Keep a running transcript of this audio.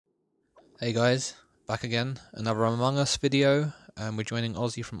Hey guys, back again, another Among Us video, and we're joining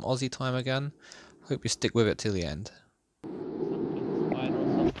Aussie from Aussie time again. Hope you stick with it till the end.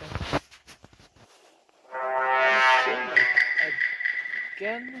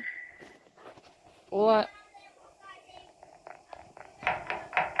 Again? All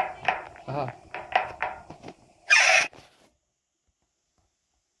Aha.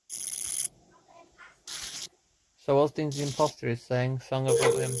 So Austin's the imposter is saying, song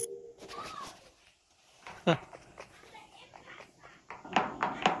about him.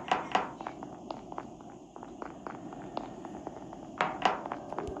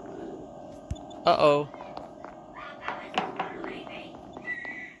 Uh-oh.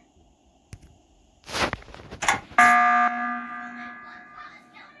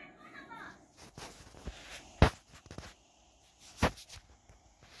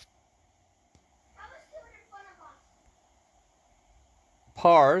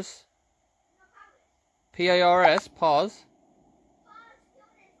 Pars. P-A-R-S, pause.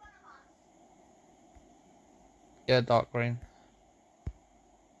 Yeah, dark green.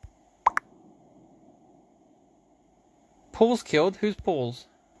 Paul's killed? Who's Paul's?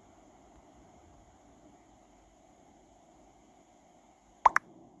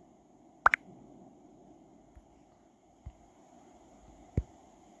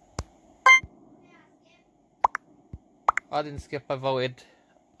 I didn't skip, I voted.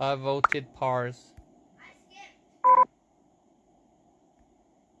 I voted Pars.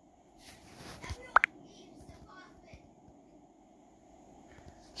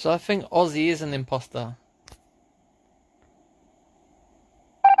 So I think Aussie is an imposter.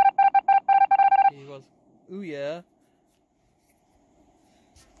 He was. Ooh yeah.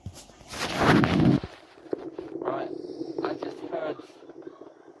 Right. I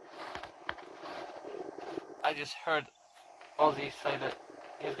just heard Aussie say that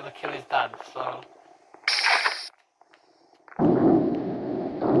he was gonna kill his dad, so.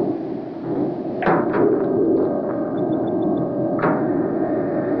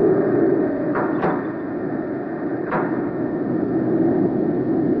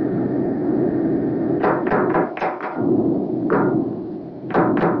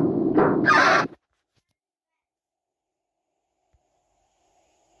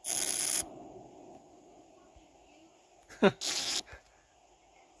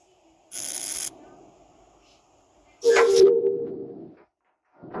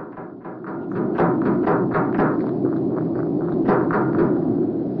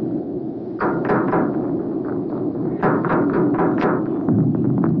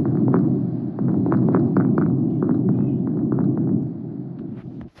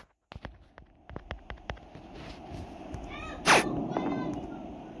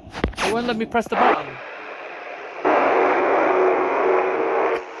 It won't let me press the button.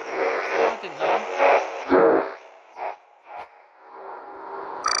 I didn't know.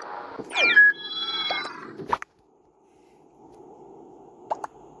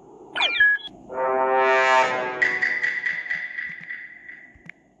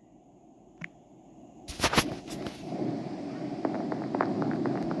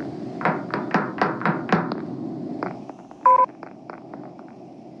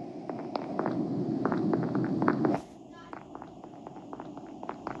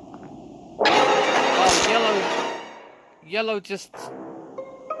 Yellow just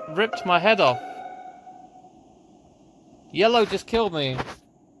ripped my head off. Yellow just killed me.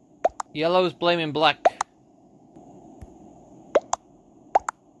 Yellow's blaming black.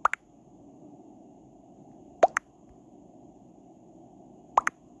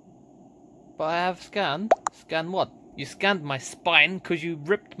 But I have scanned. Scan what? You scanned my spine because you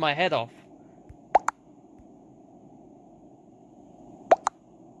ripped my head off.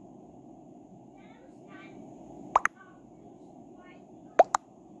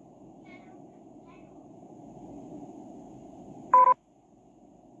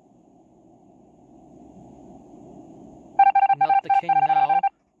 Not the king now.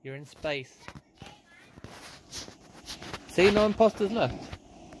 You're in space. See, no imposters left.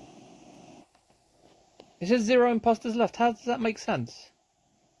 It says 0 imposters left. How does that make sense?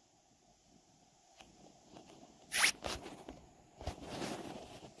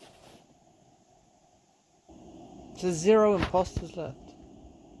 It says 0 imposters left.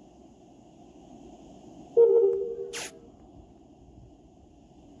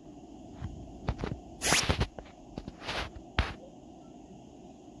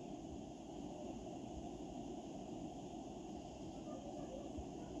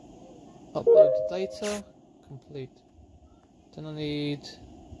 Upload the data. Complete. Then I need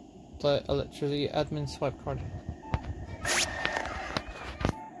the electricity admin swipe card.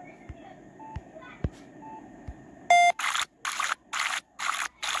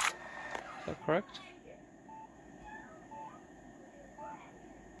 correct?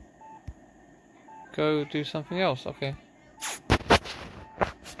 Go do something else, okay.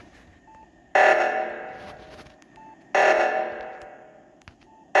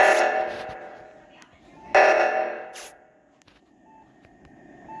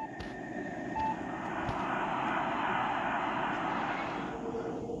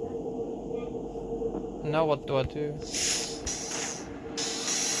 Now what do I do?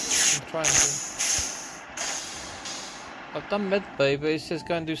 I'm trying to... I've done medbay, but it says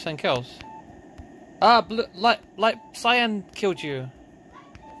go and do something else. Ah, blue, light, cyan killed you.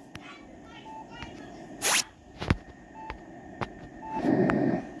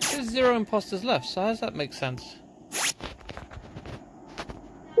 There's 0 imposters left, so how does that make sense?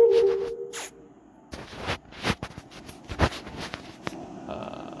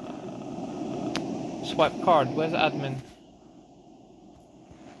 Swipe card, where's admin?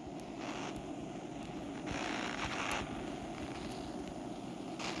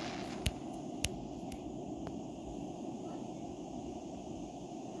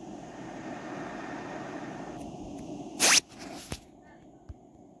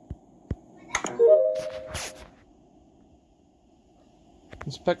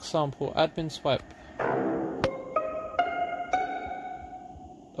 Inspect sample, admin swipe.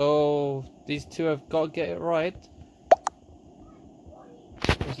 Oh, these two have got to get it right.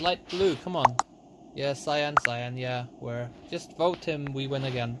 It's light blue, come on. Yeah, cyan, yeah, we're... Just vote him, we win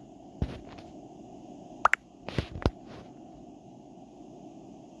again.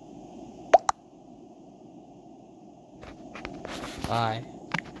 Bye.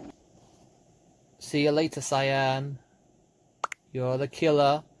 See you later, cyan. You're the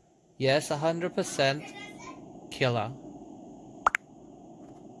killer. Yes, 100% killer.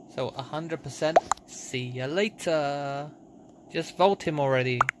 So 100% see you later. Just vote him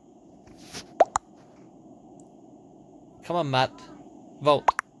already. Come on, Matt. Vote.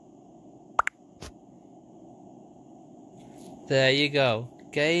 There you go.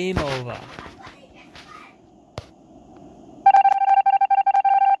 Game over.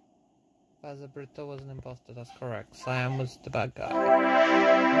 Bazabrito was an imposter, that's correct. Cyan was the bad guy.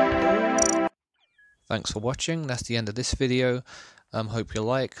 Thanks for watching, that's the end of this video. Hope you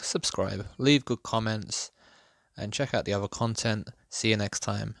like, subscribe, leave good comments, and check out the other content. See you next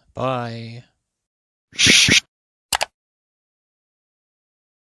time. Bye.